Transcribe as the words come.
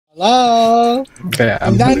Hello? Okay,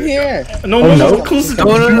 I'm down here. No. Close the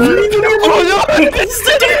door. No.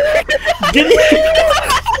 Get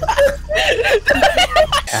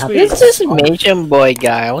Who's this Asian boy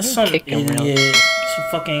guy? I want to Some kick him real. idiot. Some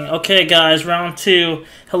fucking... Okay, guys, round 2.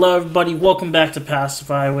 Hello, everybody. Welcome back to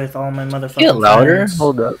Pacify with all my motherfucking Get louder. friends.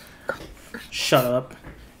 Hold up. Shut up,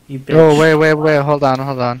 you bitch. Oh wait, hold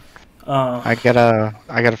on. Oh. I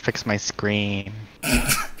gotta fix my screen.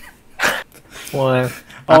 What?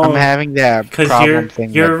 I'm having that problem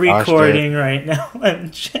thing. You're that Josh did. recording right now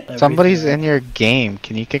and shit. Somebody's in your game.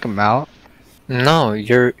 Can you kick him out? No,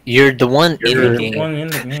 you're the one in the game. One in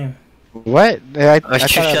the game. What?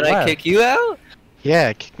 Should I kick you out?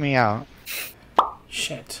 Yeah, kick me out.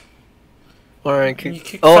 Shit. Or I You kick?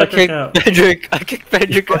 kick Oh, I Patrick kicked out. Patrick. I kicked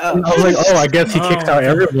Patrick out. I was like, oh, I guess he kicks out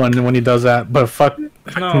everyone when he does that. But fuck,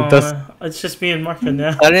 No, that's it's just me and Marco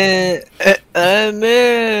now. I didn't.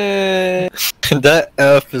 Man, that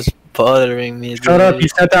F is bothering me. shut up. You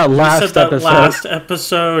said that You last said that episode. last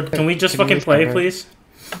episode. Can we just Can you fucking play, start? please?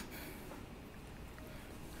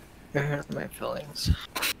 It hurts my feelings.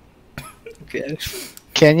 Okay.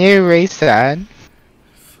 Can you erase that?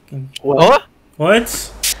 What?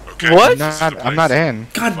 What? What? I'm not in.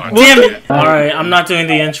 God damn it! Alright, I'm not doing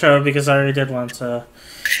the intro because I already did one, so...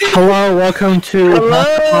 Hello, welcome to. Oh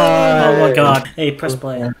Pacify. my god. Hey, press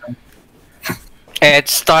play. It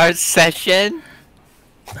starts session.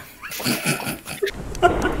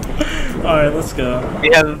 Alright, let's go. We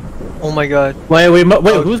have. Oh my god. Wait,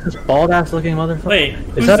 who's this bald ass looking motherfucker? Wait,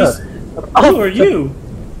 Is who's that this? Who are you?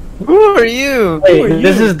 Who are you? Wait, who are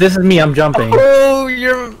this you? is me. I'm jumping. Oh,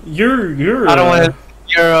 you're. You're I don't want to.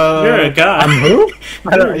 You're a guy. I'm who?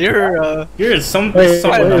 I don't, you're. You're someone Wait,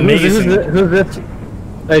 amazing. who's this?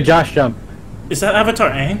 Hey, Josh, jump. Is that Avatar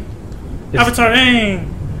Aang? Is- Avatar Aang!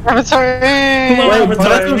 Avatar. Hello, Wait, Avatar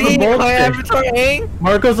Marco's Aang! a bald My chick. Avatar Aang?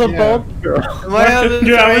 Marco's a Yeah. bald girl. My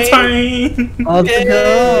You're Avatar Aang? Aang! Let's Yeah.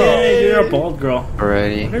 go. Yeah, you're a bald girl.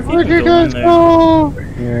 Already. Where Where'd you you go in guys there? go?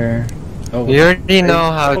 Here. Oh. You already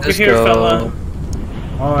know how Over this here, goes. fella.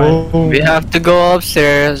 Alright. Boom. We have to go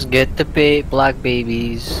upstairs, get the black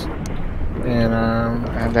babies, and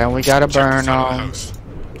And then we gotta Check burn this out of the them. house.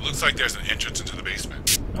 Looks like there's an entrance into the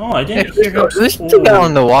basement. Oh, I didn't Hey, hear him. who's the guy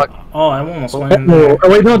on the walk? Oh, I almost went in there. Oh,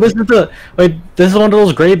 wait, no, this is one of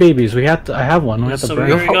those gray babies. I have one. We have to So burn.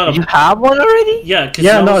 we already got a... You have one already? Yeah, cause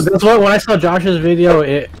Yeah, that no, was- that's what when I saw Josh's video,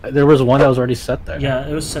 there was one that was already set there. Yeah,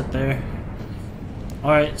 it was set there.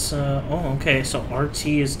 Alright, so... Oh, okay, so RT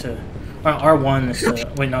is to... R1 is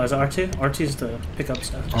to... Wait, no, is it R2? R2 is to pick up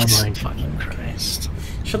stuff. Oh my fucking Christ.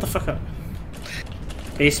 Shut the fuck up.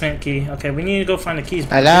 Basement key. Okay, we need to go find the keys.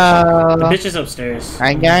 The Hello. bitch is upstairs.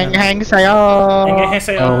 Hang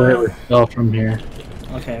sayo. Oh, wait, oh, from here.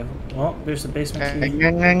 Okay, well, there's the basement key.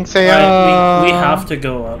 Hang sayo. Alright, we have to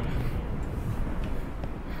go up.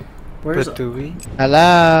 Where's... But do we?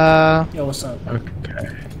 Hello. Yo, what's up?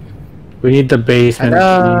 Okay. We need the basement.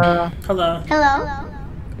 Hello. Hello.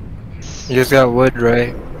 You just got wood,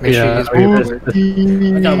 right? Make Yeah, sure you use wood.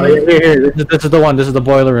 I got Oh, my... here. This is the one. This is the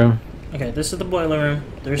boiler room. Okay, this is the boiler room.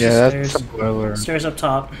 There's Yeah, the that's stairs. a boiler. Stairs up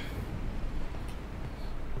top.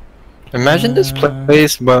 Imagine this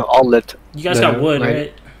place, but all lit. You guys got wood, like-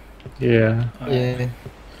 right? Yeah. Alright. Yeah.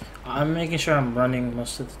 I'm making sure I'm running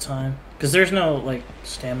most of the time. Because there's no, like,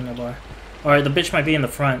 stamina bar. Alright, the bitch might be in the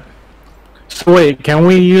front. So wait, can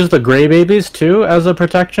we use the gray babies too as a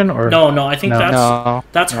protection, or? No, I think No.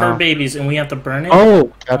 that's her no. babies, and we have to burn it.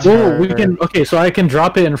 Oh, That's oh, we her. can. Okay, so I can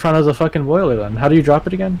drop it in front of the fucking boiler then. How do you drop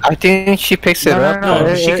it again? I think she picks it up.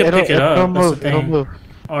 No, she could pick it up, It'll that's the move. It'll thing. move.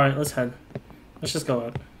 Alright, let's head. Let's just go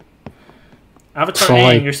up. Avatar So, Aang,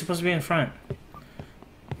 like- you're supposed to be in front.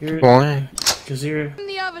 Why? Because you're...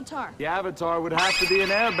 The Avatar. The Avatar would have to be an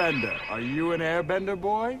airbender. Are you an airbender,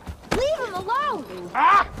 boy? Leave him alone.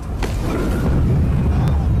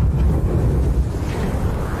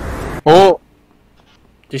 Oh!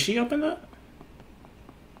 Did she open that?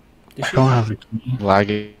 Did I she? don't have a key.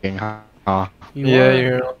 Lagging, huh? You Yeah,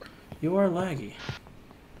 are, You are laggy.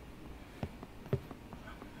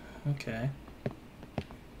 Okay.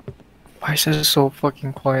 Why is it so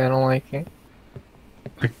fucking quiet? I don't like it.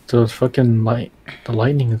 Like the fucking light. The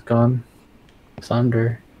lightning is gone.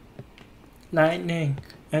 Thunder. Lightning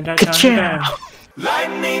and I Ka-chow! thunder.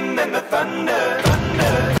 Lightning and the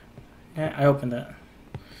thunder. Yeah, I opened that.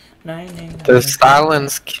 Lightning. and The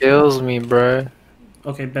silence kills me, bruh.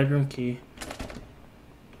 Okay, bedroom key.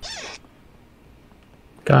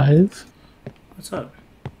 Guys. What's up?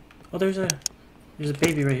 Oh, there's a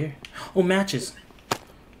baby right here. Oh, matches.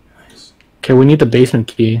 Nice. Okay, we need the basement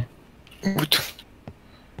key.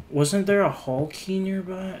 Wasn't there a hall key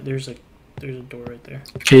nearby? There's a There's a door right there.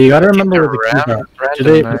 Okay, you gotta remember where the keys Random- are. Did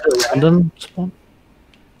they random was it random spawn?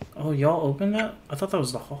 Oh, y'all opened that? I thought that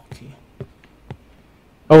was the hall key.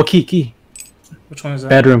 Oh, key. Which one is that?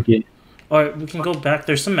 Bedroom key. Alright, we can go back.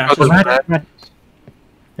 There's some Oh, matches. there's over matches. there.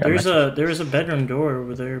 Yeah, There's matches. there is a bedroom door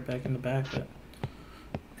over there, back in the back. But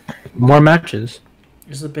More matches.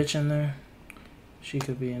 is the bitch in there? She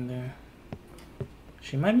could be in there.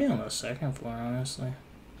 She might be on the second floor, honestly.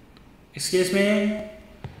 Excuse me,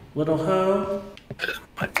 little hoe.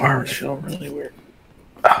 My arms feel really weird.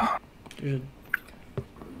 There's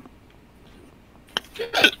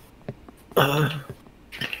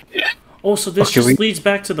Oh, so this Okay, just we- leads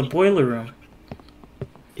back to the boiler room.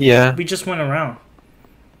 Yeah. We just went around.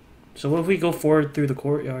 So what if we go forward through the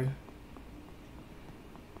courtyard?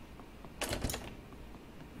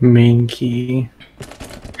 Main key.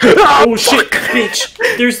 Oh shit, bitch!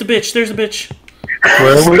 There's the bitch, there's the bitch.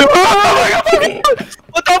 Where are we?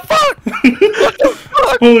 What the fuck?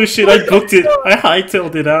 Holy shit, I booked it. I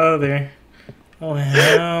hightailed it out of there. Oh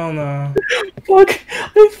hell no. Fuck!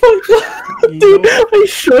 I fucked up! Dude, I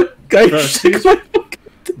shook! I Bro, shook she's- my fucking...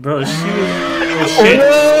 Bro, she was...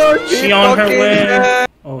 Oh shit. She on her way.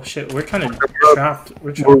 Oh shit, we're kind of trapped.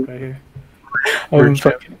 We're trapped right here. I'm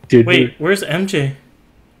fucking... Dude, Wait, where's MJ?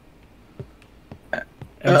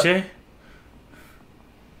 MJ?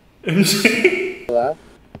 MJ?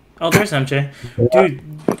 Oh, there's MJ. Dude,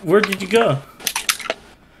 where did you go?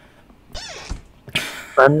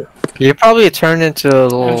 You probably turned into a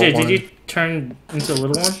little MJ, one. did you turn into a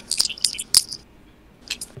little one?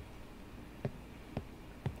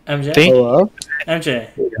 MJ? Think- Hello? MJ?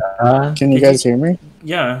 Can you Did guys hear me?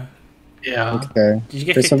 Yeah. Yeah. Okay. Did you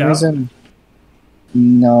get For kicked some out? reason,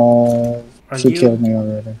 no. Are She you- killed me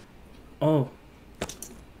already. Oh. Oh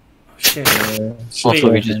shit. She Also,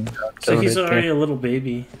 killed we just- me. So he's right already a little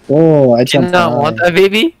baby. Oh, I Did jumped not high. want that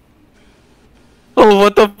baby? Oh,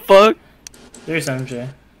 what the fuck? There's MJ.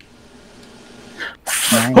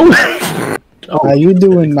 Nice. How you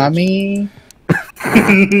doing, mommy?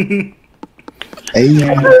 Hey,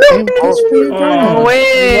 Oh,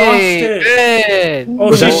 wait! it. Good.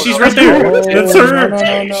 Oh shit, she's right there! That's her!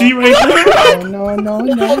 No. She right there! No.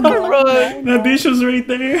 That bitch was right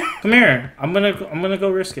there! Come here, I'm gonna go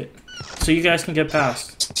risk it. So you guys can get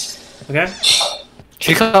past. Okay?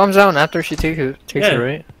 She calms down after she takes it, Yeah.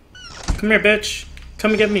 right? Come here, bitch.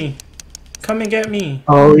 Come and get me. Come and get me.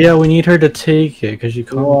 Oh yeah, we need her to take it because you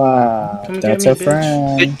called. Wow, Come that's get a me,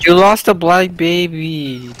 bitch. friend. You lost a black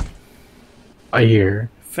baby. I hear.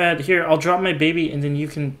 Fed, here, I'll drop my baby and then you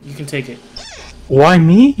can take it. Why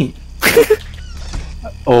me?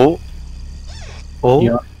 Oh. Oh.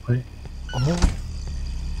 Yeah. Wait.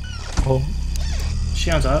 Oh. She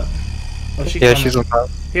on top. Oh, she Yeah, coming. she's on top.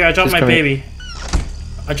 Here, I dropped She's my coming. baby.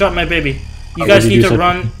 I dropped my baby. You Oh, guys what did need you to say?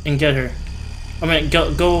 run and get her. I mean, go.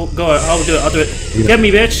 I'll do it. Get me,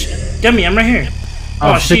 bitch. Get me. I'm right here.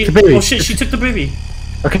 Oh, she took the baby. Oh shit, she took the baby.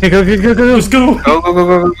 Okay, go. Let's go. Go.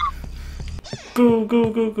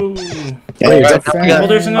 Go. Yeah, Wait, that's a right, friend. Oh,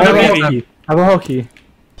 there's I another have a baby. whole key. I have a whole key.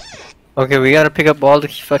 Okay, we gotta pick up all the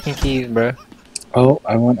fucking keys, bro. Oh,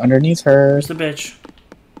 I went underneath her. Where's the bitch?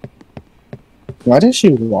 Why does she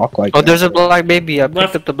walk like Oh, that? there's a black baby. I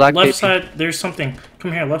picked up the black left baby. side. There's something.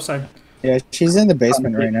 Come here, left side. Yeah, she's in the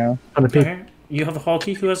basement right now. On the Come pink. here. You have the hall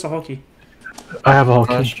key. Who has the hall key? I have a whole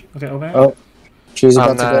Oh, key. Okay, open it. Oh, she's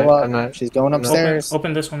I'm about to not- go I'm up. not- She's going upstairs.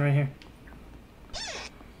 Open this one right here.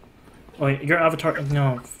 Oh, wait, your avatar.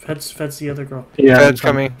 No, Fed's the other girl. Yeah. Fed's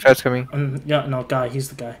coming. Yeah, no, guy. He's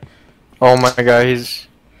the guy. Oh my god, he's.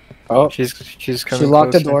 Oh, She's coming. she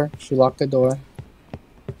locked the closer. door. She locked the door.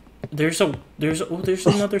 There's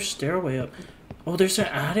another stairway up. Oh, there's an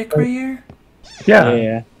attic right here.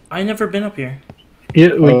 Yeah. I never been up here.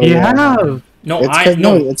 You, Oh, you yeah. have. No, It's I 'cause-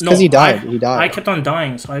 no, no, it's 'cause he died. He died. I kept on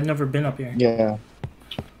dying, so I've never been up here. Yeah.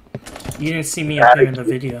 You didn't see me up here in the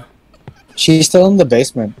video. She's still in the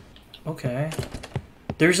basement. Okay.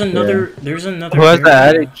 There's another. There's another. Who has the area.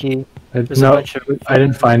 attic key? I, There's a no, bunch of. I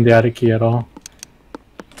didn't find the attic key at all.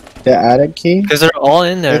 The attic key, Because they're all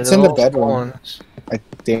in there. It's they're in the all bedroom. ones. I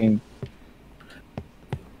think.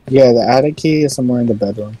 Yeah, the attic key is somewhere in the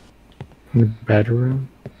bedroom. In the bedroom.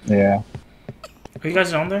 Yeah. Are you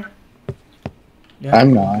guys down there? Yeah.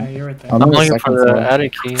 I'm not. Okay, you're right there. I'm I'm on the looking second for the floor.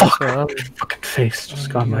 attic key. Fuck. That's what I'm- Fucking face just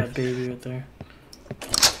Oh, got you my got a baby right there.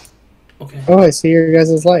 Okay. Oh, I see your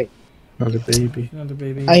guys' light. another baby. Another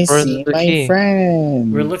baby. I Where's see the my key?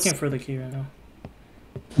 friend. We're looking for the key right now.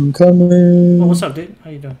 I'm coming. Oh, what's up, dude?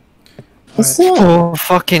 How you doing? What's Alright. up? Oh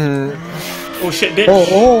fucking! Oh shit, bitch.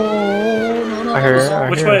 No, I heard.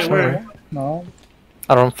 Which I way? heard Where? No.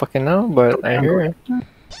 I don't fucking know, but I hear it.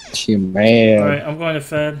 She mad. Alright, I'm going to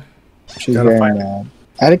Fed. She's Gotta very find mad.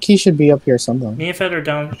 Attic key should be up here somewhere. Me and Fed are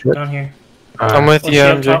down Sure. down here. I'm with Oh, you, she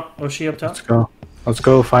up MJ. top? Oh, she up top? Let's go. Let's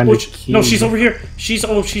go find Oh, the key. no, she's over here. She's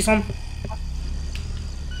on.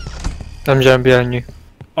 I'm jumping behind you.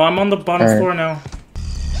 Oh, I'm on the bottom Alright. floor now.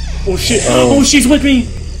 Oh shit. Oh. Oh, she's with me.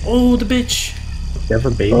 Oh, the bitch. You have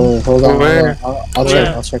a baby? Oh, hold on. Where? I'll check.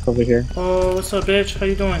 Yeah. I'll check over here. Oh, what's up, bitch? How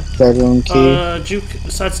you doing? Bedroom key. Juke,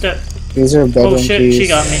 sidestep. These are bedroom Oh shit, keys. she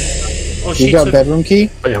got me. Oh, You she got took. bedroom key?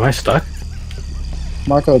 Wait, am I stuck?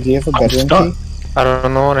 Marco, do you have a I'm bedroom stuck. key? I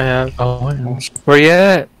don't know what I have. Oh, yeah. Where you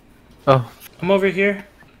at? I'm over here.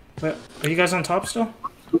 Wait, are you guys on top still?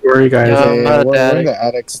 Where are you guys? Yeah. Yeah, I'm we're at the in the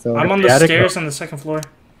attic still. I'm on the the attic? stairs on the second floor.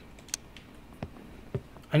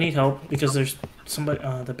 I need help because there's somebody.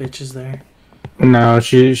 The bitch is there. No,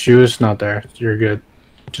 she was not there. You're good.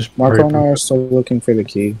 Just Marco and I hurry are still looking for the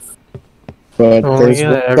key. But Oh, there's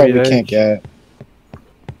yeah, one that every we day. can't get.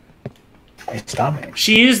 Hey, stop it.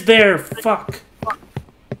 She is there. Fuck.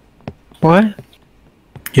 What?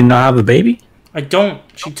 You not have a baby? I don't.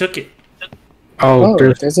 She took it. Oh, Oh,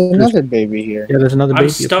 there's another baby here. yeah, there's another baby. I'm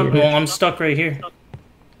up stuck. here. Well, I'm stuck right here.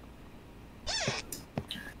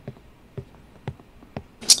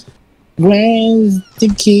 Where's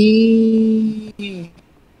the key?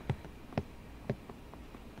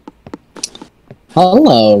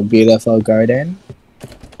 Hello, beautiful garden.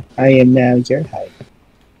 I am now your height.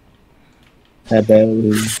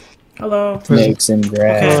 Hello, Hello. snakes and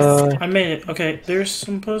grass. Okay, I made it. Okay, there's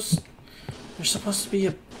supposed to be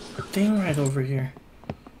a thing right over here.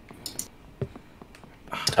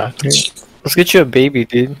 Let's get you a baby,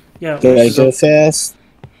 dude. Yeah. Did I where's- go fast?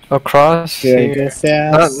 Across Did I go here.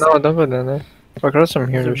 fast? No, don't go down there. Across from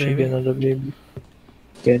here, Is there there should be baby? another baby.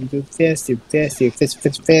 Gotta go faster, faster, faster,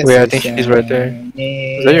 faster. Wait, I think she's right there.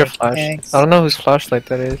 Is that your flash? I don't know whose flashlight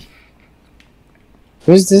that is.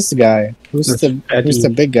 Who's this guy? Who's That's the Eddie.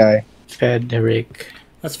 big guy? Frederick.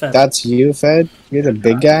 That's fast. That's you, Fed? You're the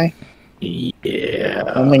big guy? Yeah.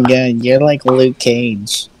 Oh my god, you're like Luke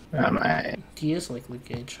Cage. He is like Luke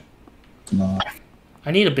Cage. No. I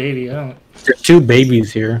need a baby. I don't. There's two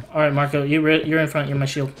babies here. All right, Marco, you're in front. You're my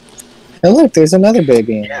shield. Hey look, there's another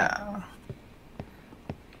baby in here. Yeah.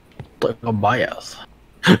 Look, go buy us.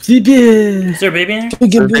 CB! Is there a baby in here?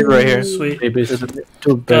 Look There's at a baby right here. Sweet. Babies.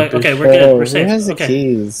 Two babies. Okay, we're good. Oh, We're who safe. has the Okay.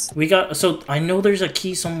 keys? We got. So I know there's a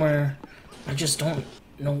key somewhere. I just don't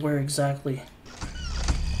know where exactly.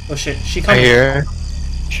 Oh shit, she I coming. hear.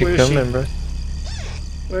 She Where is she? coming, bro.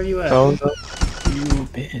 Where are you at? Oh, no. You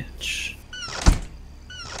bitch.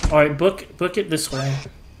 All right, book it this way.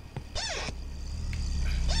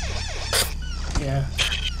 Yeah.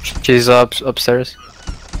 She's upstairs.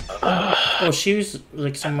 Oh, she was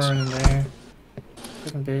like somewhere in there.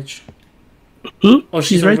 Fucking bitch. Ooh, Oh,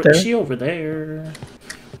 she's right over, there. She over there.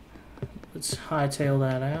 Let's hightail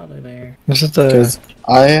that out of there. This is the. Because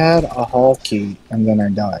I had a hall key and then I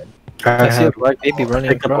died. I see a had black baby running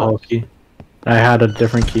picked up a across. whole key. I had a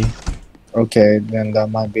different key. Okay, then that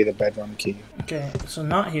might be the bedroom key. Okay, so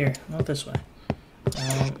not here, not this way.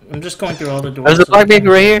 I'm just going through all the doors. There's a black baby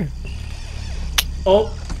right here.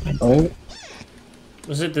 Oh, Oh,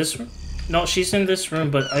 was it this room? No, she's in this room,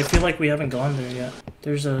 but I feel like we haven't gone there yet.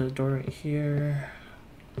 There's a door right here.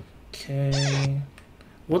 Okay.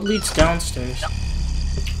 What leads downstairs?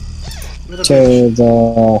 Where the bitch? to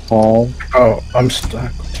the hall. Oh, I'm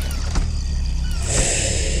stuck.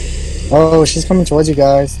 Oh, she's coming towards you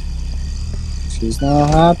guys. She's not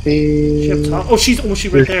happy. She up top? Oh, she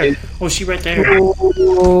right there. Oh, she right there.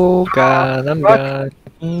 Oh god, I'm gone.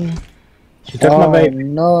 She took Oh my baby.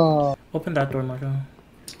 no. Open that door, Marco.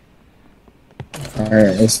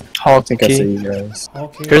 Alright, I Hall think I see key. you guys.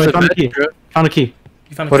 Okay. Here's I a found a key. bed. Found a key.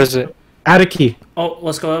 You found a What key? is it? Add a key. Oh,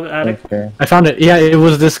 let's go up attic. Okay. I found it. Yeah, it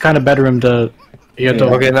was this kind of bedroom to. You had to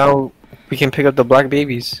Yeah. Okay, now we can pick up the black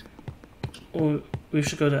babies. Oh, we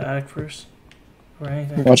should go to attic first. Or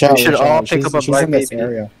anything. Watch out. We should watch all out. pick She's, up a she's black in this baby.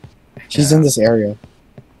 area. She's in this area.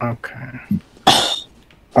 Okay.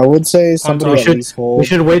 I would say somebody top. at We should- least hold. We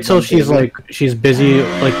should wait till one she's baby. like she's busy.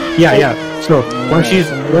 Like yeah. So when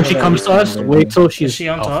she comes to us, wait till she's. Is she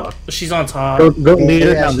on oh, top? fuck. She's on top. Go Yeah, lead her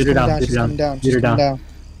yeah, down. she's Lead her coming down. Lead she's her coming down. she's Lead her coming down.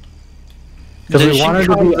 Because Did we she wanted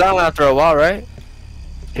to calm be. down after a while, right?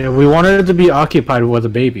 Yeah, we wanted her to be occupied with a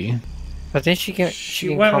baby. I think she can. She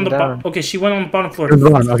can went calm on the down. bottom. Okay, she went on the bottom floor. We're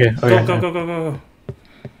going. Okay. Go, Okay. go, go, go, go, go.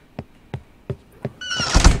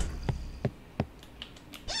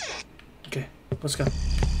 Okay, let's go.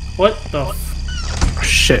 What the?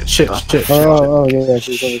 Shit. Oh, yeah,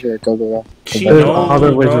 she's over here. Go, go, go. She There's knows,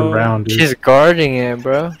 other ways bro. around, dude. She's guarding it,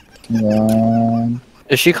 bro. Run.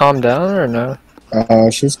 Did she calm down or no?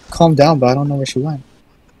 She's calmed down, but I don't know where she went.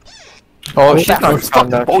 Oh, she's not calm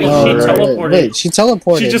down. She teleported. Wait, she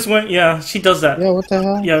teleported. She just went. Yeah, she does that. Yeah, what the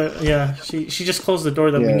hell? Yeah. She just closed the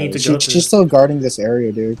door that we need to go through. She's still guarding this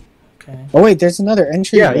area, dude. Okay. Oh wait, there's another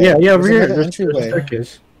entryway. Yeah. Over here. Another There's a entryway.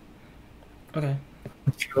 staircase. Okay.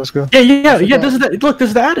 Let's go. Yeah. This is the look. This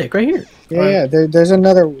is the attic right here. Yeah. There's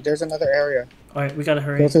another area. All right, we gotta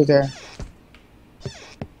hurry. Go through there.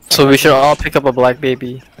 So we should all pick up a black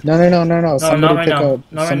baby. No. No, Somebody not right pick now. up.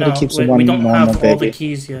 Not right Somebody now. keeps We one don't normal have all the baby.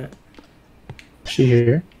 keys yet. She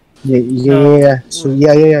here? Yeah. So,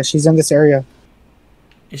 yeah. She's in this area.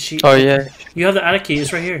 Is she? Oh yeah. You have the attic key.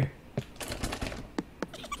 It's right here.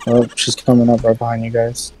 Oh, she's coming up right behind you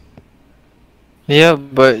guys. Yeah,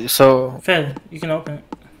 but so Fed, you can open it.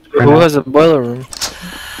 who has a boiler room?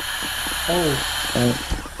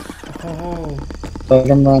 Oh. Let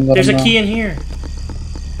him run. There's a key in here.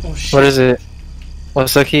 Oh shit. What is it?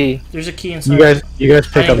 What's the key? There's a key inside. You guys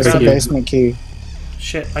pick up I It's the the key. basement key.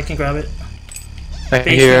 Shit, I can grab it. I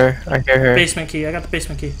hear her. Basement key. I got the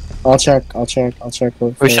basement key. I'll check.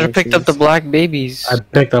 We should have picked up the black babies. I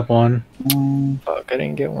picked up one. Fuck, I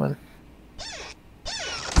didn't get one.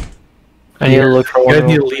 I need to look for You one. guys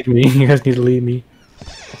need to lead me. You guys need to lead me.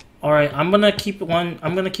 All right, I'm gonna keep one.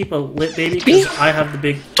 I'm gonna keep a lit baby because I have the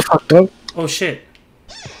big. Oh shit!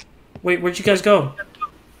 Wait, where'd you guys go?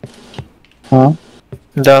 Huh?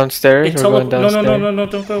 Downstairs. It We're going downstairs. No,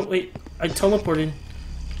 don't go. Wait, I teleported.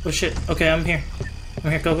 Oh shit. Okay, I'm here.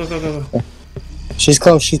 Go. She's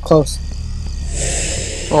close.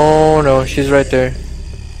 Oh no, she's right there.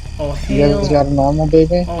 Oh You hell. guys got a normal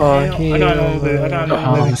baby? Oh hell. I got a normal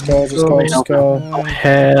baby. Just go. Oh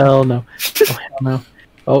hell no.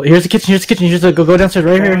 Oh, here's the kitchen. Just go downstairs.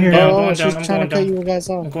 Right here. down. Oh, going she's down, trying I'm to going cut you guys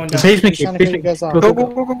off. I'm going The down. basement She's key. trying to cut you guys off.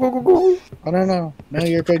 Go. Oh no. No,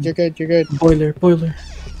 you're good. Boiler.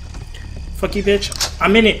 Fuck you, bitch.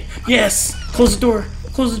 I'm in it. Yes. Close the door.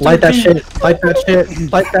 Light that Ben. shit. Light that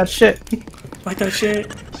shit. Like that shit.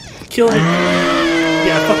 Kill it.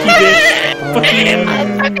 Yeah, fuck you, bitch.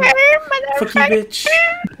 Fuck you, bitch.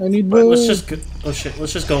 I need Right, boo. let's just go. Oh shit,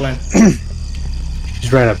 let's just go in.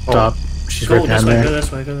 She's right up top. She's Go right this down way, there. go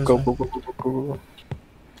this way, go this way. Go.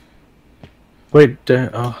 Wait, there.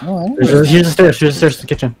 Oh. Oh, I don't know. Here's the stairs. Here's the stairs to the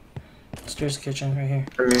kitchen. Stairs to kitchen, right here.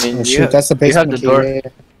 I mean, Oh shit, that's the you have basement the key. door. Yeah.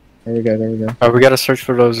 There we go. Alright, we gotta search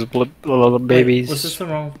for those little babies. Wait, was this the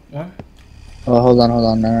wrong one? Oh, hold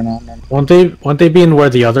on. No. Won't they be in where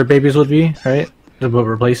the other babies would be, right? But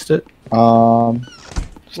replaced it.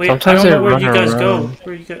 Wait, Sometimes I don't they know where run you guys go. around.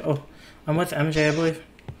 Where you go? Oh, I'm with MJ, I believe.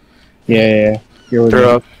 Yeah. You're with They're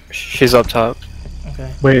me. up. She's up top.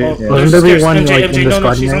 Okay. Wait, oh, wasn't there's there be stairs. one, MJ, like, MJ, in the no,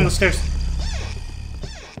 squad she's area? on the stairs.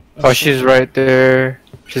 Oh, she's right there.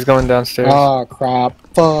 She's going downstairs. Oh crap.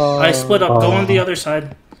 Fuck. I split up. Go on the other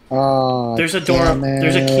side. Oh, There's a door up. damn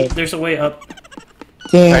There's a key. it. There's a way up.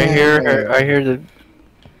 Damn I hear it. her. I hear the.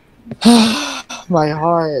 My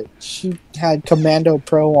heart. She had Commando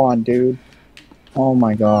Pro on, dude. Oh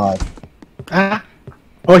my god. Ah.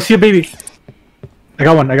 Oh, I see a baby. I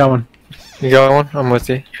got one. You got one? I'm with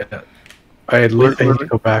you. Yeah. I need to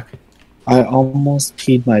go back. I almost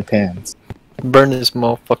peed my pants. Burn this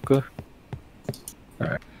motherfucker.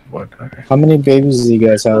 What? Okay. How many babies do you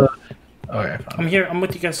guys have? Okay, fine. I'm here. I'm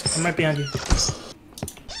with you guys. I'm right behind you.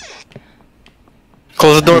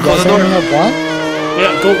 Close the door. You guys Close the only door. have one?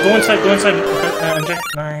 Yeah, go inside. Go inside. MJ.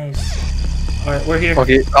 Nice. All right, we're here.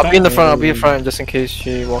 Okay, I'll be in the Don't- front. I'll be in front just in case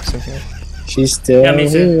she walks in here. She's still Yeah, me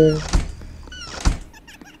too. here.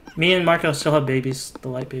 Me and Marco still have babies. The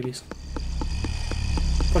light babies.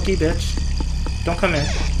 Fuck you, bitch. Don't come in.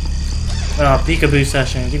 Oh, peekaboo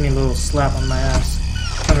session. Give me a little slap on my ass.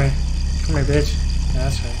 Come here, bitch. Yeah,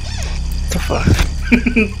 that's right. What the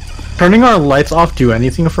fuck? Turning our lights off do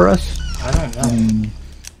anything for us? I don't know.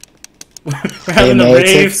 We're It having a makes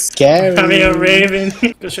it rave. scary. Having a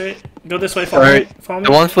rave. Go straight. Go this way. Follow Alright, me. Follow me.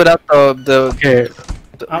 The ones without the Okay.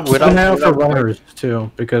 I'm Keep without- an eye out for runners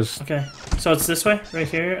too, because Okay, so it's this way, right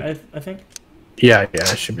here. I think. yeah,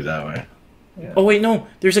 it should be that way. Oh wait, no.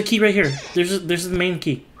 There's a key right here. There's the main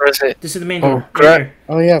key. Where is it? This is the main Oh, door. Right crap. here.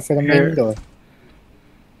 Oh yeah, for the Here. main door.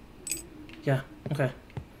 Yeah. Okay.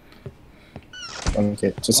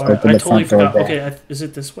 Okay, just Alright, open I the totally front door. forgot. bro. Okay, is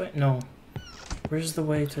it this way? No. Where's the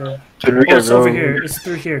way to? Dude, we Oh, gotta it's over go. here. It's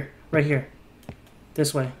through here. Right here.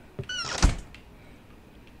 This way.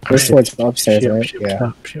 This one's upstairs, right? Shit,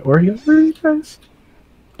 Yeah. shit. Where are you guys?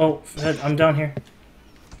 Oh, Fed, I'm down here.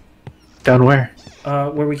 Down where?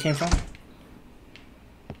 Where we came from.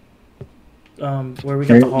 Where we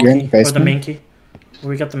got the hall You're in key the or the basement? main key. Where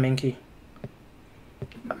we got the main key.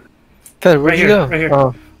 Fed, where'd Right you here, go? right here.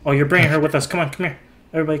 Oh, Oh, you're bringing her with us. Come on, come here.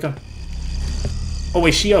 Everybody come. Oh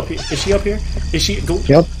wait, she up here? Is she up here? Is she go?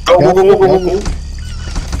 Yep. Go Yep. go go go go go.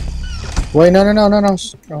 Wait, no.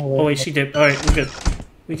 Oh wait, she did. All right, we're good.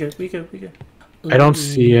 We good. I don't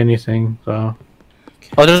see anything, so.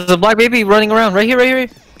 Oh, there's a black baby running around right here. I'm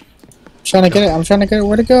trying to get it.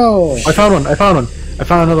 Where'd it go? I found one. I found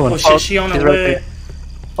another one. Oh shit, she on the she's right way. there.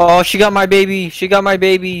 Oh, she got my baby.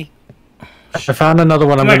 I found another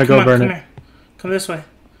one. I'm gonna go burn it. Here. Come this way.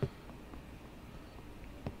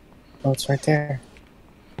 Oh, it's right there.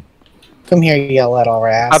 Come here, you little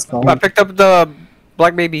rascal. I picked up the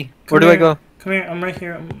black baby. Where do I go? Come here. I'm right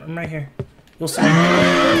here. I'm right here. You'll see.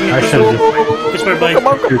 I should have This way, buddy.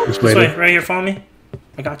 just This waited. way, right here. Follow me.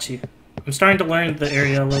 I got you. I'm starting to learn the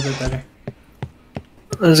area a little bit better.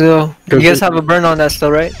 Let's go. You guys have a burn on that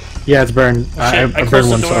still, right? Yeah, it's burned. I I burned closed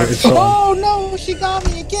the one, so door. it's Oh no, she got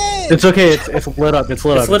me again. it's okay. It's lit up. It's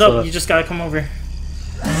lit up. It's lit up. You just gotta come over.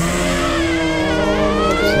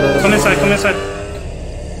 Come inside.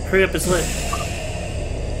 Hurry up, it's lit.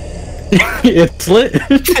 It's lit.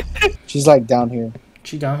 She's like down here.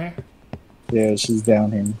 She down here? Yeah, she's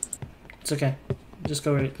down here. It's okay. Just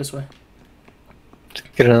go right this way.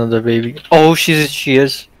 Get another baby. Oh, she is. She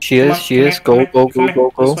is. Come here. Go. This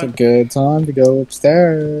It's a way. good time to go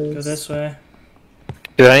upstairs. Go this way.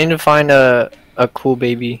 Dude, I need to find a cool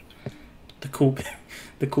baby. The cool baby.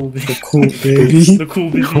 The cool baby. The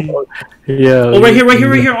cool baby. Yeah. Oh, right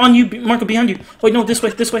here, on you, Marco, behind you. Wait, no, this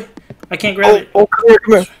way. I can't grab it. Oh, come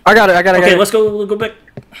here. I got it. Okay, let's go back.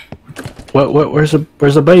 What? Where's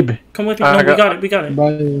the baby? Come with me. No, we got it.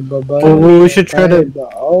 Bye. Oh, we should try to.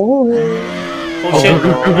 Oh. Oh shit.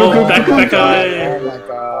 Oh, back Oh my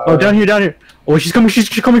god. Oh, down here. Oh, she's coming. She's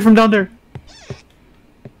coming from down there.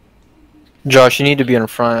 Josh, you need to be in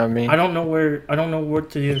front of me. I don't know what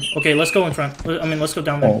to do. Okay, let's go in front. Let's go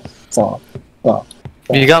down there. Fuck.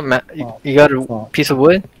 You got a piece of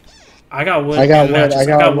wood? I got wood. I got and wood, matches. I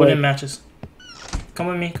got wood wood. and matches. Come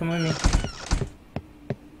with me.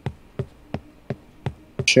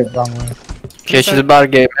 Shit, wrong way. Okay, she's about to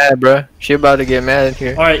get mad, bro. She about to get mad in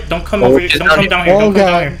here. All right, don't come over here. Don't come down here. Don't come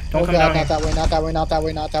down here. Don't come down here.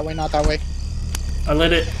 Not that way. I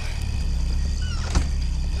lit it.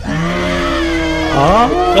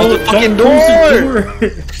 Oh. Oh, the fucking door!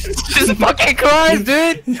 Jesus fucking Christ,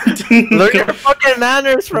 dude! Learn your fucking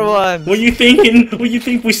manners for one. What you thinking? What you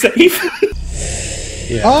think we safe?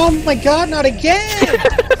 Yeah. Oh my god, not again!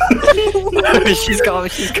 She's calm.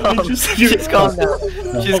 She's calm now. She's calm now.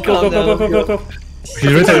 Go.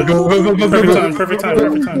 She's right there. Go. Perfect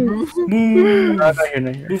time. Move. Not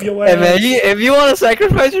here. Move your Hey way. man, if you want to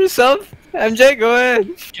sacrifice yourself, MJ, go ahead.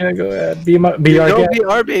 Yeah, go ahead. Be our Don't guest. be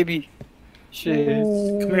our baby. Shit.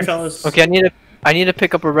 Come here, fellas. Okay, I need to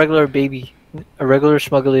pick up a regular baby, a regular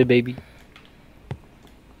smuggler baby.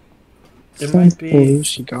 There might be.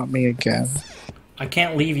 She got me again. I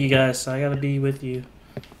can't leave you guys, so I gotta be with you.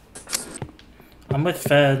 I'm with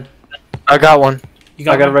Fed. I got one. You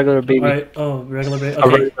got I got a one? regular baby. Alright, regular baby. A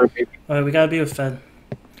Okay. regular baby. Alright, we gotta be with Fed.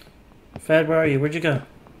 Fed, where are you? Where'd you go?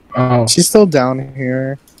 Oh, She's still down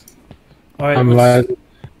here. Alright, I'm let's glad.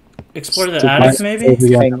 explore the attic, maybe? Should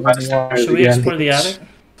we Again. explore the attic?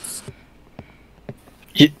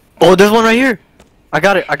 Oh, there's one right here. I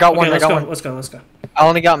got it. I got one. I let's got go. one. Let's go. I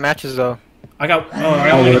only got matches though. I only got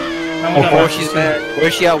Oh, matches, she's too. mad.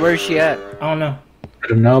 Where's she at? Where is she at? I don't know. I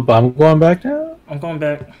don't know, but I'm going back now. I'm going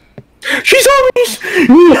back. She's on me!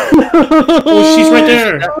 Oh, she's right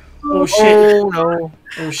there! Oh shit. Oh no.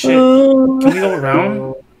 Oh shit. Can we go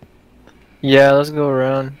around? Yeah, let's go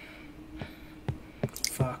around.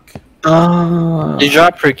 Fuck. You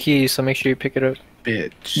dropped her key, so make sure you pick it up.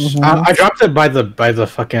 Bitch. I dropped it by the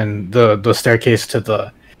fucking the staircase to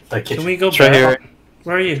the kitchen. Can we go It's right back? here.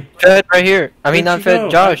 Where are you? Fed right here. I mean, Where'd not you Fed. go?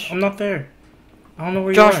 Josh. I'm not there. I don't know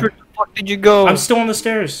where Josh, you where are. the fuck did you go? I'm still on the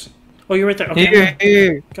stairs. Oh, you're right there. Okay, Here,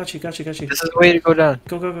 here. got you. This is the way to go down.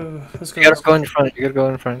 Go. Let's go. You gotta go in front. You gotta go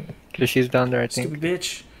in front. Cause she's down there, I think. Stupid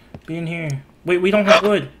bitch. Be in here. Wait, we don't have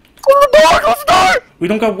wood. Close the door! Close the door! We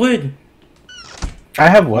don't got wood. I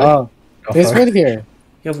have wood. Oh, there's fuck. wood here.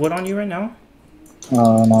 You have wood on you right now?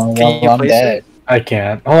 Oh no, Can you I'm place dead. I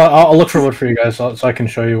can't. I'll look for wood for you guys so I can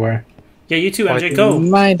show you where. Yeah, you too, MJ. Go.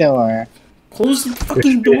 My door. Close the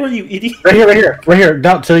fucking door, you idiot. Right here.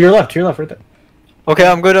 Down to your left, right there. Okay,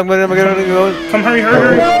 I'm good. Come, hurry.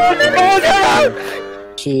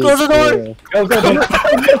 Jeez, Close the door. dude. Go.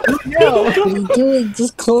 Yo, what are you doing?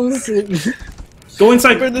 Just close it. Go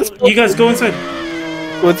inside. You guys go inside.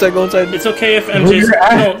 Go inside. It's okay if Move MJ's your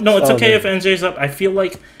ass. no. It's Oh, okay man. if MJ's up. I feel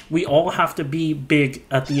like we all have to be big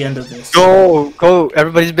at the end of this. Go.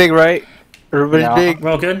 Everybody's big, right? Everybody's Yeah. big.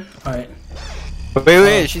 We're all good. All right.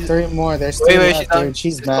 Wait. She's. Three more. There's Wait, three wait, left, she's not- dude.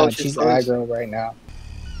 She's she's mad. close, She's she's close. aggro right now.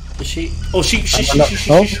 Is she? Oh, she.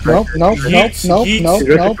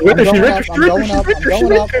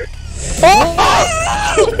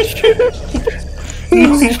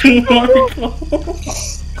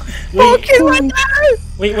 Nope. I'm going up.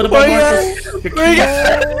 Wait, what about Marcus? Your keys?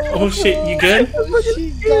 Oh shit, you good?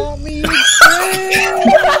 She got me.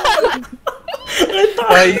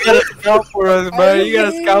 You gotta scout for us, bro. You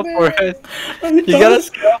gotta scout for us. You gotta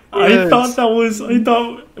scout for us. I thought that was. I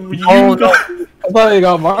thought you Oh, got. I thought you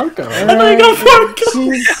got Marco. I thought you got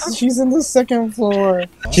Marcus. She's in the second floor.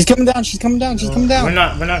 She's coming down. We're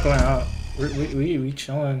not going out. We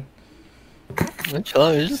chilling. We're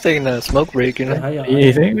chilling. We're just taking a smoke break, you know.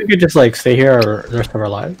 You think we could just like stay here the rest of our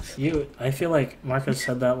lives? I feel like Marcus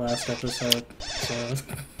said that last episode. So.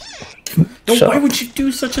 Shut Why up. would you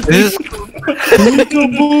do such a This thing?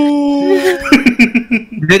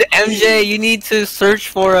 Dude, MJ, you need to search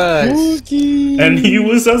for us. And he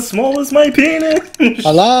was as small as my penis.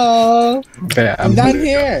 Hello. Okay, I'm down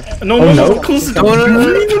here. No, close the door.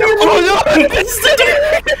 No.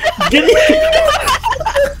 Get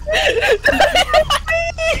it.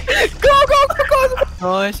 Go.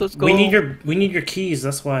 Nice, let's go. We need your keys.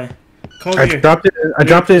 That's why. Come over I here. dropped it. I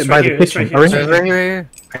dropped It's it right by here, the it's kitchen. right here, Alright?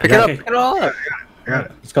 it's Right. Pick it up. Okay. Pick it all up. I got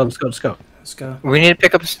it. Let's go. Let's go. We need to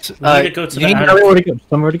pick up. We need to go to you the need attic. Tell me where to go.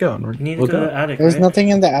 Tell me where to go. You need to We'll go to the attic. There's right? nothing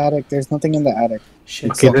in the attic.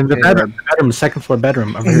 Shit. Okay, then the bedroom, second floor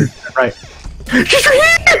bedroom over here. Right.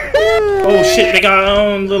 Oh shit! They got our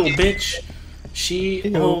own little bitch.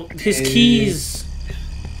 His keys.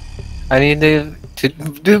 I need to.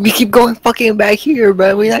 Dude, we keep going fucking back here,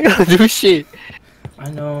 but we're not gonna do shit.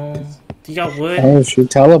 I know. You got wood. Oh, she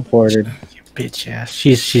teleported. Bitch ass.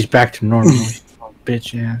 She's back to normal.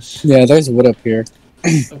 Bitch ass. Yeah, there's wood up here.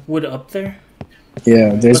 Wood up there.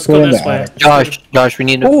 Yeah, there's Let's go wood in this the way. attic. Josh, we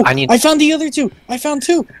need to. Oh, I need. I found the other two. I found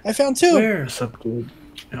two. Where? What's up, dude?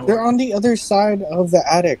 They're on the other side of the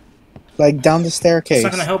attic, like down the staircase. It's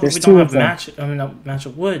not gonna help There's if we two don't of have them. match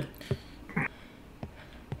of wood.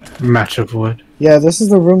 Match of wood. Yeah, this is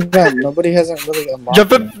the room that nobody hasn't really unlocked.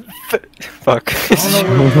 Jump yet. up. Fuck. I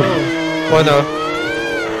don't know where to go. Oh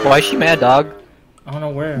no. Why is she mad, dog? I don't know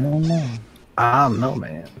where. I don't know. I don't know,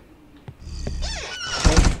 man.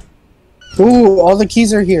 Ooh, all the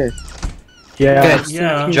keys are here. Yeah. Okay,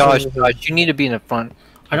 Yeah. Josh, you need to be in the front.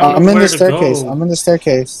 I don't I'm know in where the to staircase. go. I'm in the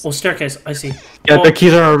staircase. Oh, staircase. I see. Yeah, Oh, the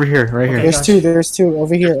keys are over here, right Okay. here. There's two.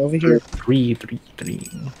 Over here. Three.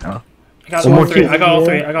 Oh. I got Some all more three. keys. I got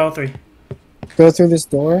all three. Go through this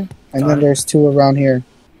door, and Got then it. there's two around here.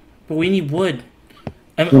 But we need wood.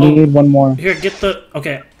 And, We need one more. here, get the.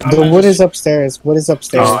 Okay. The wood is upstairs. Wood is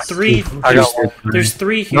upstairs. There's three. I got one. There's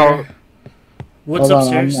three here. No. Wood's Hold on,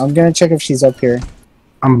 upstairs. I'm gonna check if she's up here.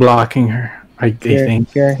 I'm blocking her. I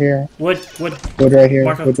think. Here. Wood. Wood right here.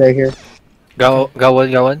 Marco. Wood right here. Got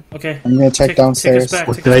one. Okay. I'm gonna check Take downstairs. us back.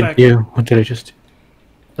 What Take did us I back. do? What did I just do?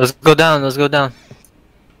 Let's go down.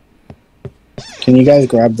 Can you guys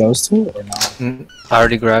grab those two or not? I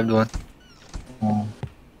already grabbed one.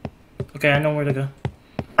 Okay, I know where to go.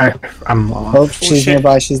 Oh, I'm lost. she's shit.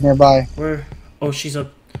 nearby. She's nearby. Where? Oh, she's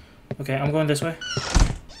up. Okay, I'm going this way.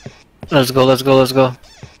 Let's go. Yep,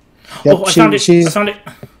 Oh, I found it. I found it.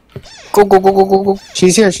 Go.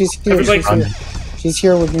 She's here. She's here. Everybody- She's here. She's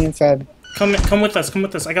here with me and Fed. Come with us. Come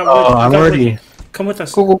with us. I got wood. Oh, I I'm got wood. already. Come with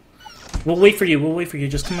us. Go. We'll wait for you.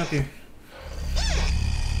 Just come up here.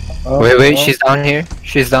 Oh, Wait, oh. she's down here.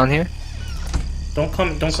 Don't come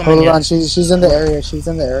in Hold yet. on. She's in the area. She's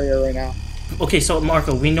in the area right now. Okay, so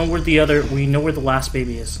Marco, we know where the last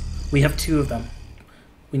baby is. We have two of them.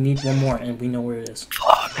 We need one more, and we know where it is.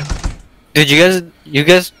 Dude,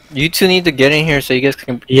 you two need to get in here so you guys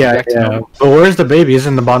can. Yeah, back to yeah. normal. But where's the baby? Is it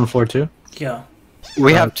in the bottom floor too? Yeah.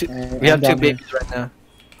 We have two. Alright, We have I'm two down here. babies right now.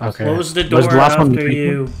 Okay. Close the Was door the last one after the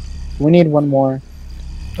you. We need one more.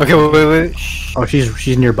 Okay, wait. Shh. Oh,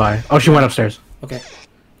 she's nearby. Oh, she went upstairs. Okay.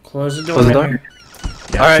 Close the door. Close the right door? here.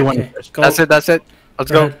 Yeah, Alright, she went okay. upstairs. Go. That's it.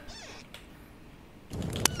 Let's go. ahead.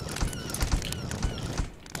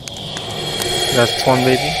 That's one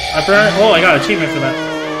baby. I got an achievement for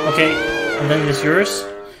that. Okay, and then this yours.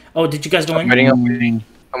 Oh, did you guys go in?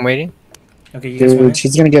 I'm waiting. Okay, you guys went Dude,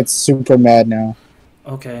 she's gonna get super mad now.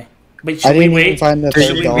 in? Okay. Wait, I should we didn't even wait? find the Should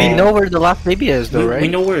third we doll. We know where the last baby is, though, right? We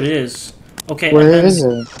know where it is. Okay, Where and then is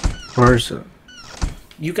it? Where's it?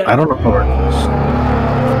 You guys. I don't know where it is.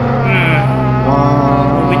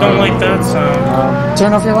 We don't like that sound.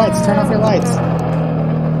 Turn off your lights. Turn off your lights.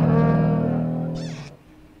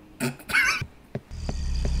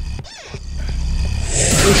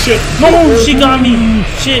 Oh shit! No, she got me.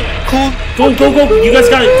 Shit! Go! You guys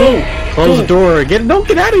got it. Go! Close the door. Don't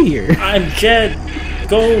get out of here. I'm dead.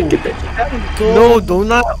 Go. Go. No, do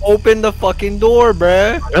not open the fucking door,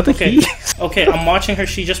 bruh. Got the Okay. keys. Okay, I'm watching her.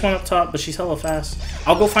 She just went up top, but she's hella fast.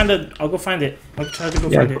 I'll go find it. I'll try to go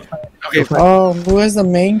find it. Okay, Oh, who has the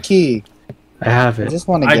main key? I have I it. just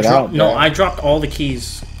want to I get dropped. out. No, bro. I dropped all the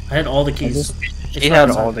keys. I had all the keys. just- It's he not had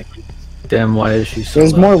inside. all the. Damn, why is she so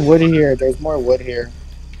There's low? more wood here. There's more wood here.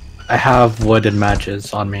 I have wood and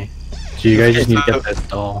matches on me. So you guys just need to get this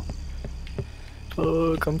doll.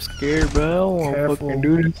 Fuck, I'm scared, bro. I don't wanna Careful. fucking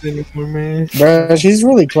do this anymore, man. Bro, she's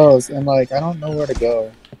really close, and like I don't know where to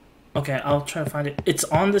go. Okay, I'll try to find it. It's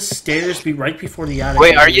on the stairs, be right before the attic.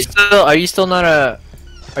 Wait, are you still not a?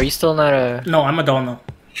 No, I'm a doll now.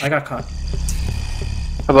 I got caught.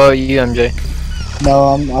 How about you, MJ? No,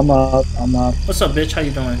 I'm up. I'm up. What's up, bitch? How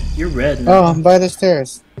you doing? You're red. Oh, I'm by the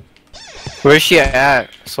stairs. Where's she at?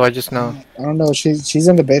 So I just know. I don't know. She's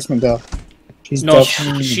in the basement though. She's No,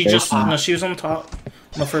 definitely in the she just basement. no. She was on top,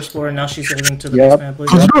 on the first floor, and now she's heading to the Yep. basement. I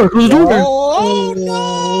believe. the door! Close the door! Oh,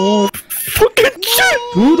 no! Fucking shit!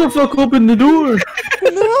 Who the fuck opened the door?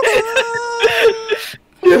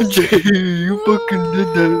 MJ, you fucking did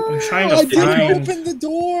that. I'm trying I to didn't find. open the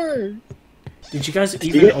door. Did you guys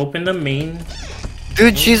even open the main?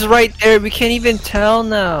 Dude, she's right there. We can't even tell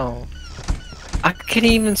now. I can't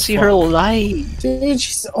even see her light. Dude,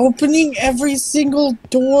 she's opening every single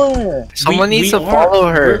door. Someone We- needs we to are- follow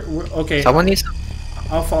her. Okay, Someone needs to.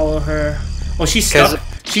 I'll follow her. Oh, she's 'Cause- stuck.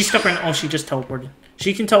 She's stuck right now. Oh, she just teleported.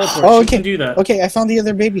 She can teleport. Oh, She okay. can do that. Okay, I found the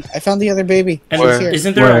other baby. And Where? she's here.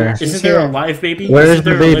 Isn't there Where? isn't She's there a here. live baby? Where's Isn't the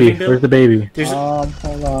there a baby? living Where's the baby? There's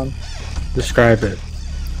Hold on. Describe it.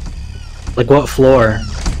 Like what floor?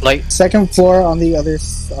 Like, Second floor on the other.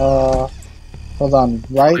 Hold on.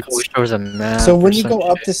 Right. I wish there was a map. So when or you go some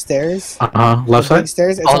up shit. the stairs, Left the big side?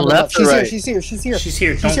 stairs, it's On on the left or She's right? here. She's here. She's here. she's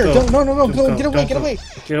here. She's Don't here. go. Don't, no, Don't go. Get away. Don't Get go. away.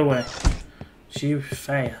 Get away. She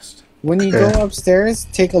fast. When you Okay. go upstairs,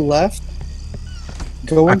 take a left.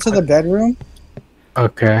 Go into the bedroom.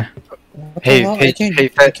 Okay. What the Hey, hell? hey, I can't, hey, I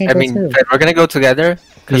Fed. can't I go mean, through. Fed, we're gonna go together.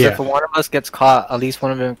 Because Yeah. if one of us gets caught, at least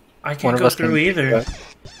one of them. I One can't of go us through can- either.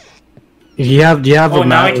 Do you have Oh, a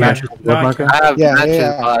now I can. match? Now I Marker? can. I have Yeah, matches,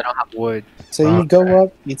 yeah. but I don't have wood. So you go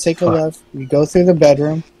up, you take a Fuck. left, you go through the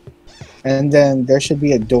bedroom, and then there should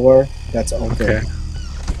be a door that's open. Okay.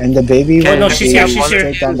 And the baby Okay, will no, be she's here, she's straight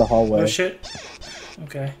here. down the Oh hallway. shit.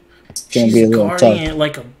 Okay. It's gonna She's be a little guarding tough. it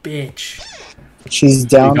like a bitch. She's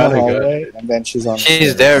down the gotta go. hallway, and then she's on. the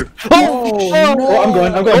She's stairs. there. Oh, no!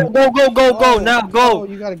 I'm going. Go, now, go. Oh,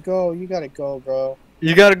 you gotta go. You gotta go, bro.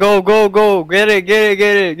 You gotta go. Get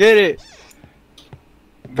it.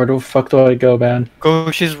 Where the fuck do I go, man? Go,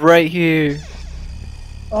 she's right here.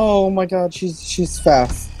 Oh my God, she's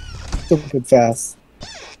fast. Stupid fast.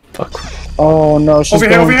 Fuck. Oh no, she's Over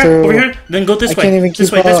here, going over here, through. over here. Then go this I way. can't even This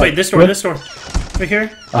keep way, up. this door, What? this door. Right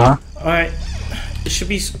here. Uh-huh. Alright. It should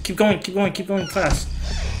be. Keep going fast.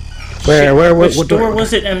 Where, Shit, where, which what door door?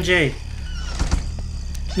 was it, MJ?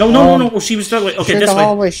 No. Oh, she was that way. Okay, Straight this the way.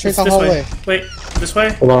 hallway, straight It's the this hallway. way. Wait, this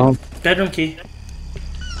way. Hold on. Bedroom key.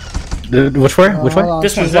 Which way? Which way? Hold on,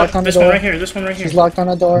 This one. she's locked on the This one door. right here. This one right here. She's locked on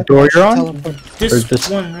the door. Door you're on? Teleport. This Or this-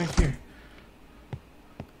 one right here.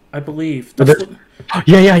 I believe. But That's this- what-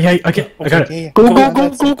 Yeah. Okay, I got Yeah, it. yeah. Go, Go, go, yeah, go,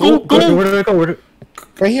 that's go, it. go, go. Where do I go? Where do...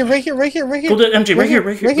 Right here. Go to MJ. Right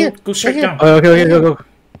here. Go straight here. down. Oh, okay, go.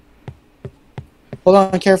 Hold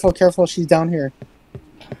on, careful. She's down here.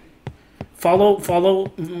 Follow,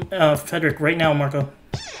 Frederick right now, Marco.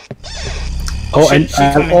 Oh, She's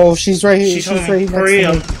coming. Oh, she's right here. She's She's right coming. next Hurry to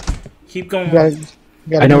up. me. Keep going. You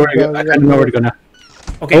gotta I know move, where to go. bro. I You gotta know where move. to go now.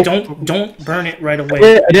 Okay, Oh. don't burn it right away.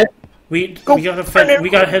 Yeah, I did. We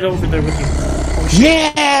gotta head over there with you. Oh, shit.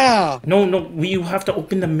 Yeah! No, you have to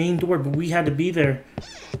open the main door, but we had to be there.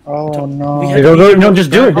 Oh We no. had- Go. No, just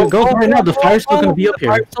do it. Go right now. The fire's still gonna be up The here.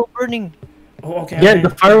 fire's still burning. Oh, okay. Yeah, okay. the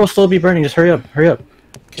fire will still be burning. Just hurry up.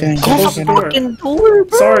 Can you Close just the get door. Fucking door,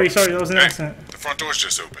 bro. Sorry, that was an accident. The front door's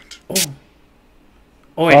just opened.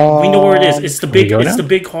 Oh wait, we know where it is. It's the we big. go It's now? the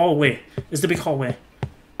big hallway. It's the big hallway.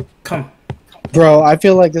 Come, Bro, I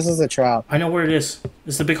feel like this is a trap. I know where it is.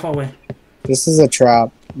 It's the big hallway. This is a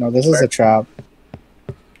trap. No, this is a trap.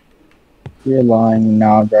 You're lying.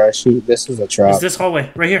 Nah, bro. This is a trap. It's this hallway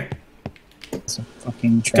right here. It's a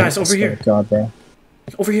fucking trap. Guys, I over swear here. to God, bro.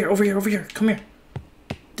 Over here. Come here.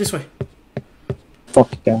 This way.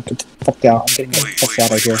 Fuck yeah. Get the fuck out. I'm getting the fuck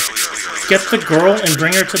out of here. Get the girl and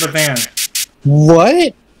bring her to the van.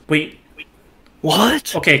 What? Wait.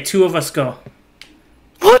 What? Okay, 2 of us go.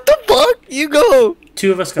 What the fuck? You go.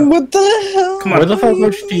 2 of us go. What the hell? Come Where on. the fuck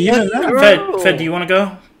was she even at? Fed, do you want to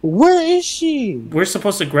go? Where is she? We're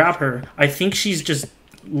supposed to grab her. I think she's just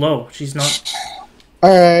low. She's not.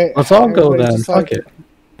 Alright. Let's all go everybody then. just, Fuck it.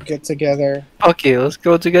 get together. Okay, let's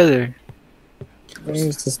go together.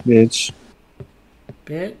 Where's this bitch?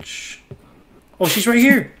 Bitch. Oh, she's right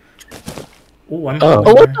here. Oh, I'm. Oh.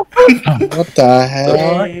 Oh, what the fuck? What the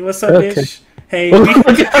hell? Hey, what's up, Okay. bitch? Hey,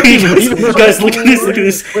 guys, look at this, look at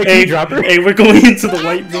this. Hey, hey, we're going into the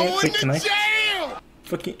white van. Wait, can I?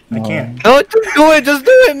 Fucking, I can't. No, just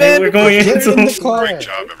do it, Hey, man. we're going Get into in the car. Great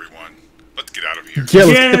job, everyone. Let's get out of here. Yeah,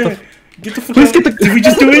 let's Yeah, get the fuck Please out. get the- Did we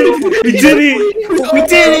just do it? We did it! We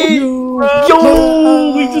did it!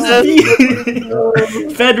 Yo, we just beat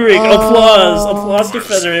it! Frederick, applause! Applause to What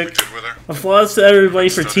is Frederick. we did with her? Applause to everybody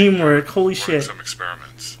for teamwork. Holy Running shit. some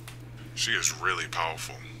experiments. She is really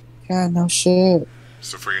powerful. Yeah, no shit.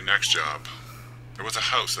 So for your next job, there was a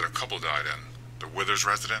house that a couple died in. The Withers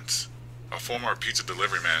residence. A former pizza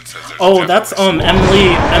delivery man says there's Oh, that's Emily.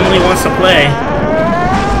 Emily wants to play.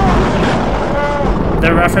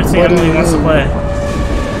 They're referencing Emily wants to play.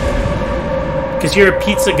 Cause you're a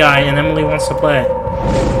pizza guy and Emily wants to play.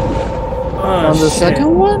 Oh, On the shit.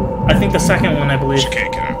 second one? I think the second one, I believe. She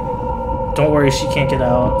can't get out. Don't worry, she can't get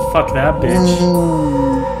out. Fuck that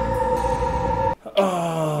bitch.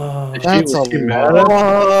 Oh, That's a She lot.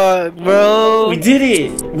 Fuck, bro. we did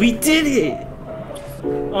it! We did it!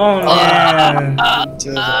 Oh man.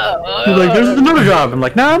 Dude. He's like, there's another job. I'm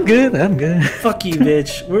like, nah, I'm good. I'm good. Fuck you,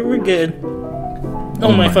 bitch. We're good.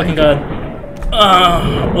 Oh my fucking god.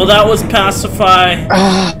 Well, that was Pacify.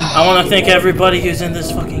 I want to thank everybody who's in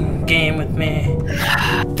this fucking game with me.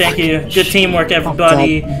 Thank you. Good teamwork,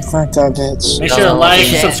 everybody. Fuck that bitch. Make sure to like,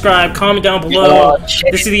 subscribe, comment down below.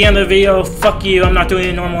 This is the end of the video. Fuck you. I'm not doing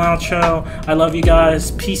a normal outro. I love you guys.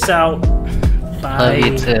 Peace out. Bye. Love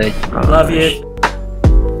you too. Love you.